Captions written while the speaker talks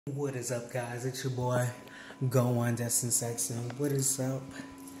What is up, guys? It's your boy GoOnDestin Sexton. What is up?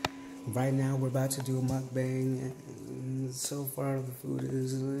 Right now we're about to do a mukbang. So far the food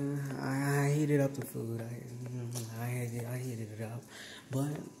is I heated up the food. I heated it up.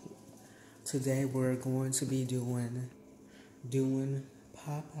 But today we're going to be doing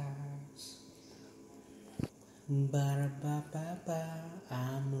Popeyes. Ba-da-ba-ba-ba.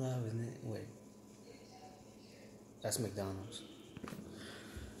 I'm loving it. Wait. That's McDonald's.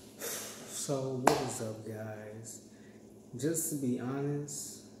 So what is up, guys? Just to be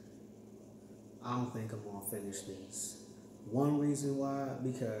honest, I don't think I'm gonna finish this. One reason why,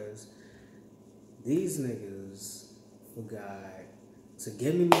 because these niggas forgot to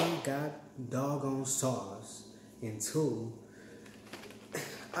give me my doggone sauce, and two,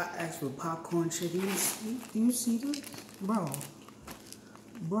 I asked for popcorn chicken. Do you see this? Bro.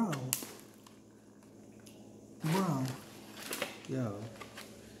 Yo.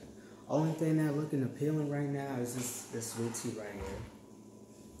 Only thing that looking appealing right now is this sweet tea right here.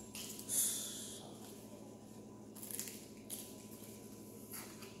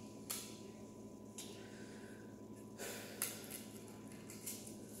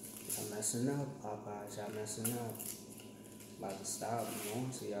 Y'all messing up, Popeyes. Y'all messing up. About to stop. I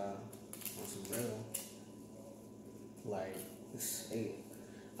want to y'all on some real. Like,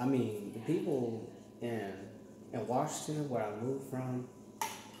 I mean, the people in Washington, where I moved from,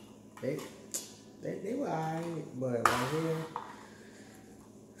 They were alright, but right here,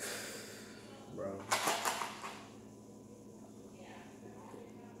 bro.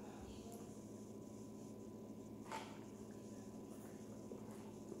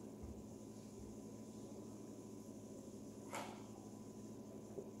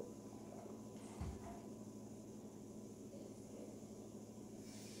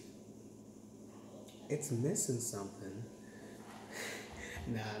 It's missing something.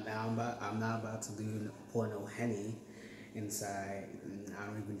 Now I'm not about to pour no Henny inside. I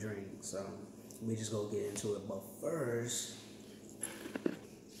don't even drink, so we just gonna get into it. But first,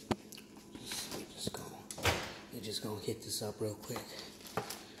 we just gonna hit this up real quick.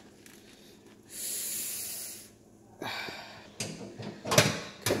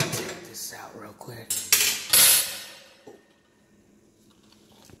 Gonna take this out real quick.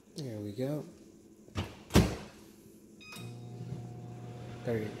 There we go.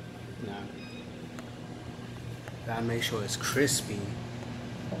 30. Nah. Gotta make sure it's crispy.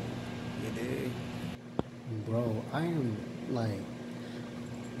 You dig? Bro, I am like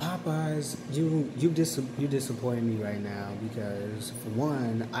Popeyes. You disappointed me right now because for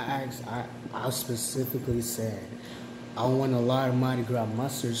one, I specifically said I want a lot of Mardi Gras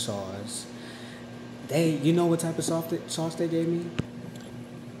mustard sauce. You know what type of sauce they gave me?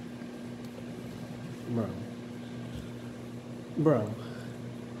 Bro.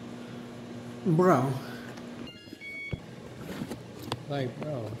 Like,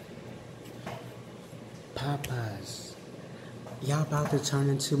 bro. Popeyes. Y'all about to turn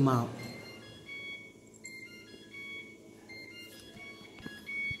into my...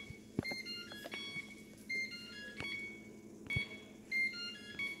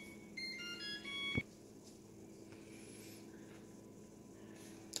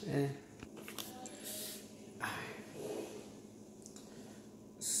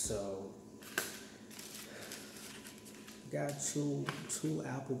 So, got two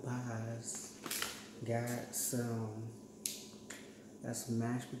apple pies. Got some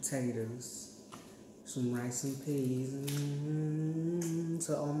mashed potatoes, some rice and peas.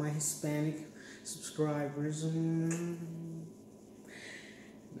 To all my Hispanic subscribers. Now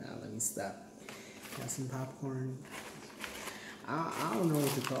let me stop. Got some popcorn. I don't know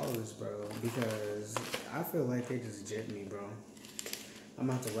what to call this, bro, because I feel like they just jipped me, bro. I'm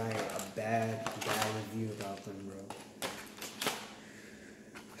about to write a bad review about them, bro.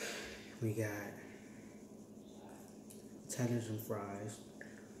 We got tenders and fries.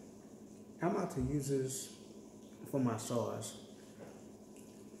 I'm about to use this for my sauce.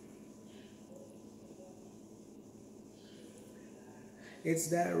 It's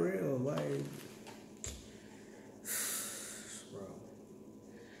that real, like, bro.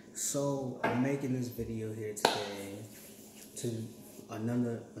 So I'm making this video here today to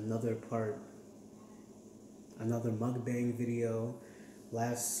another mukbang video.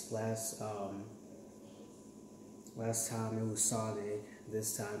 Last time it was Sonic.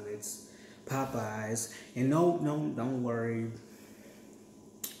 This time it's Popeyes. And no, don't worry.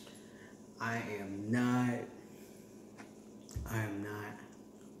 I am not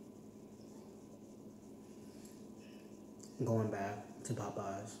going back to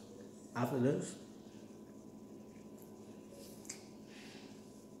Popeyes after this.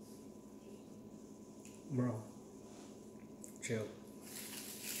 Bro, chill.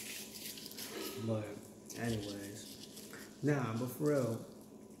 But, anyways, nah, but for real,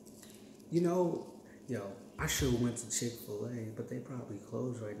 you know, yo, I should have went to Chick-fil-A, but they probably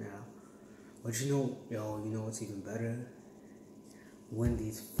closed right now. But you know what's even better?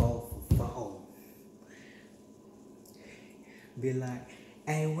 Wendy's 4 for 4. Be like,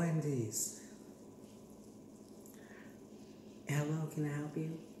 hey Wendy's, hello, can I help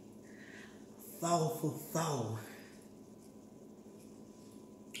you? 4 for 4.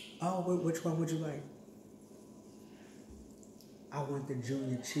 Oh, which one would you like? I want the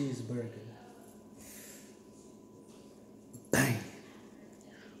junior cheeseburger. Bang.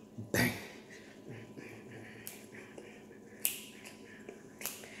 Bang.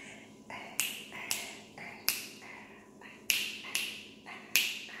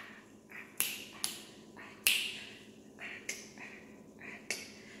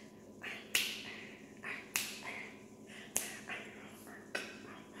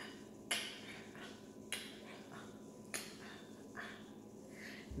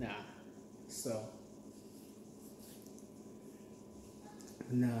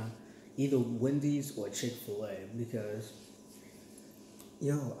 Nah, either Wendy's or Chick-fil-A, because,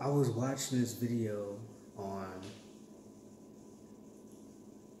 yo, I was watching this video on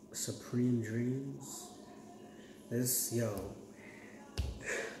Supreme Dreams.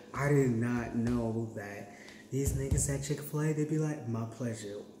 I did not know that these niggas at Chick-fil-A, they be like, my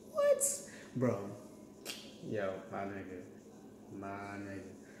pleasure. What? Bro, yo, my nigga.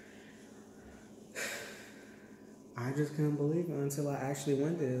 I just couldn't believe it until I actually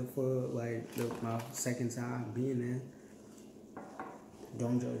went there for like my second time being there.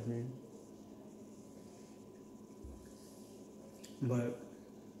 Don't judge me. But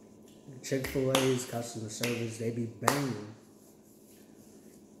Chick-fil-A's customer service, they be banging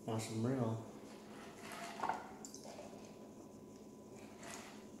on some real.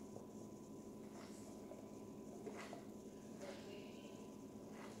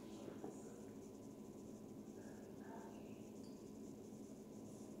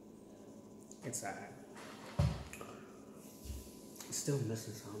 It's alright. Still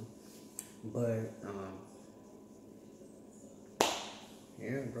missing some. But,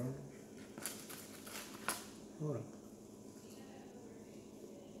 yeah, bro. Hold on.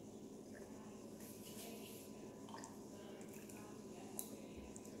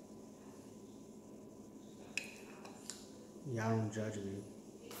 Y'all don't judge me.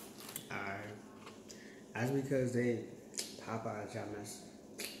 Alright. That's because Popeyes, y'all mess.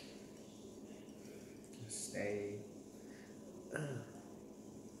 Stay.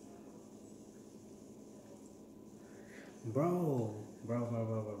 Bro.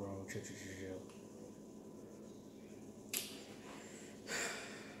 Chill.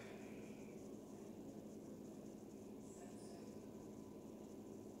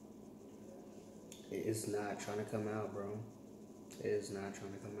 It's not trying to come out, bro. It is not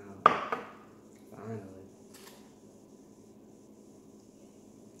trying to come out. Finally.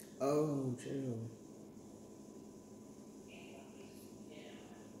 Oh, chill.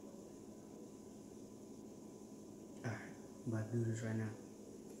 Alright, I'm about to do this right now.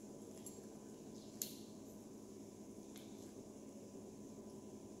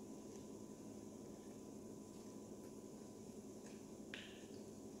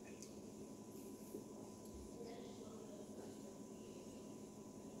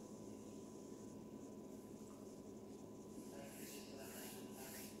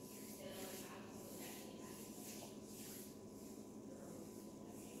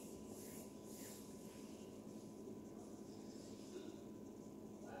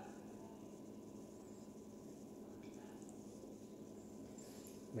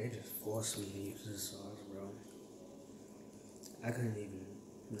 They just forced me to use this sauce, bro. I couldn't even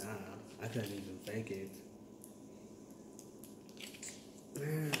fake it.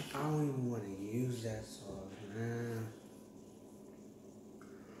 Man, I don't even want to use that sauce, man.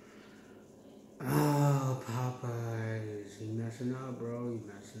 Oh, Popeyes, you messing up, bro.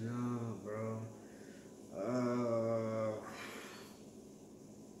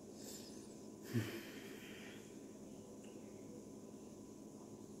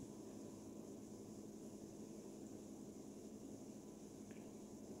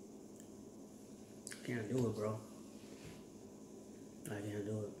 Can't do it, bro. I can't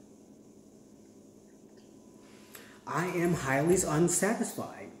do it. I am highly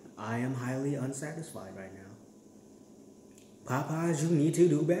unsatisfied. Right now. Popeyes, you need to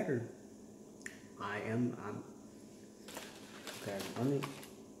do better. I'm okay, let me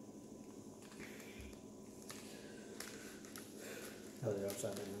hold it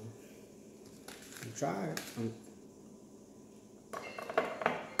upside down. Try it.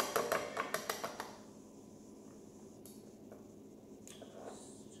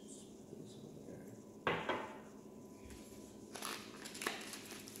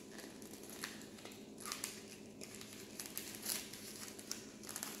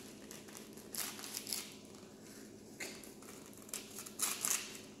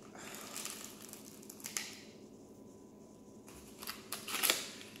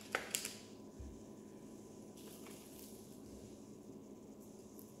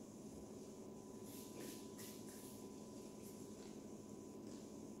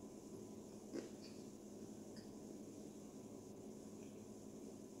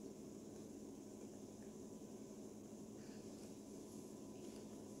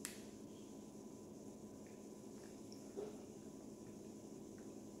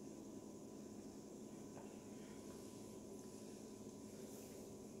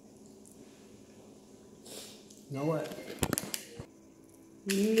 You know what?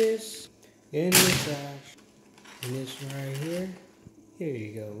 In this ash, in this right here. Here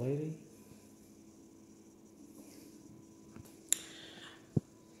you go, lady.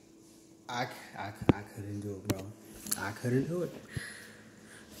 I couldn't do it, bro. I couldn't do it.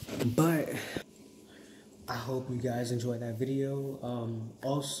 But I hope you guys enjoyed that video.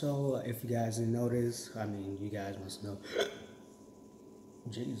 Also, if you guys didn't notice, I mean, you guys must know.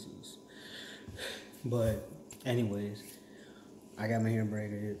 Jesus. But anyways, I got my hair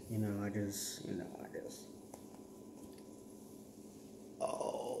braided. I just.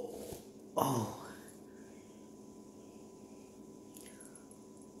 Oh.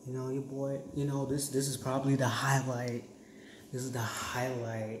 Your boy. This is probably the highlight. This is the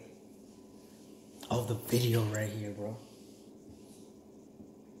highlight of the video right here, bro.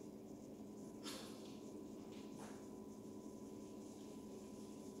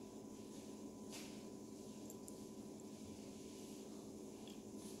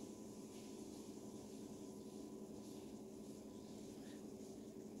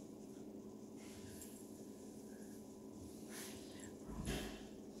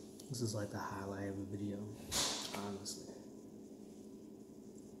 This is like the highlight of the video, honestly.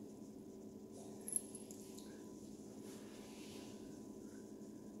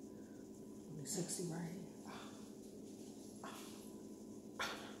 Sexy right here.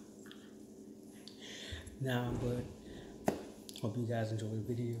 Nah, but hope you guys enjoyed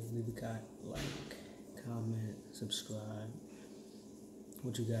the video. Leave a like, comment, subscribe.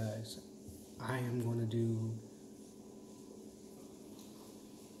 What you guys, I am gonna do.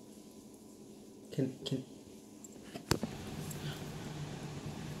 Can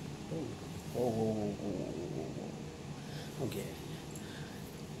whoa. Okay.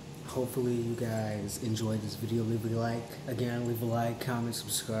 Hopefully you guys enjoyed this video. Leave a like. Again, leave a like, comment,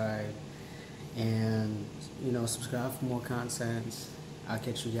 subscribe, and subscribe for more content. I'll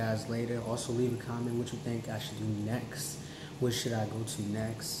catch you guys later. Also leave a comment what you think I should do next. What should I go to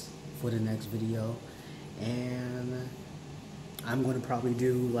next for the next video? And I'm gonna probably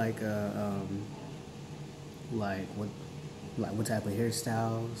do like what type of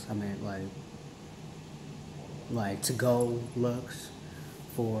hairstyles. I mean like to go looks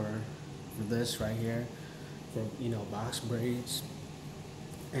for this right here, for box braids.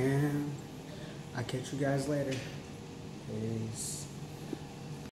 And I'll catch you guys later. Peace.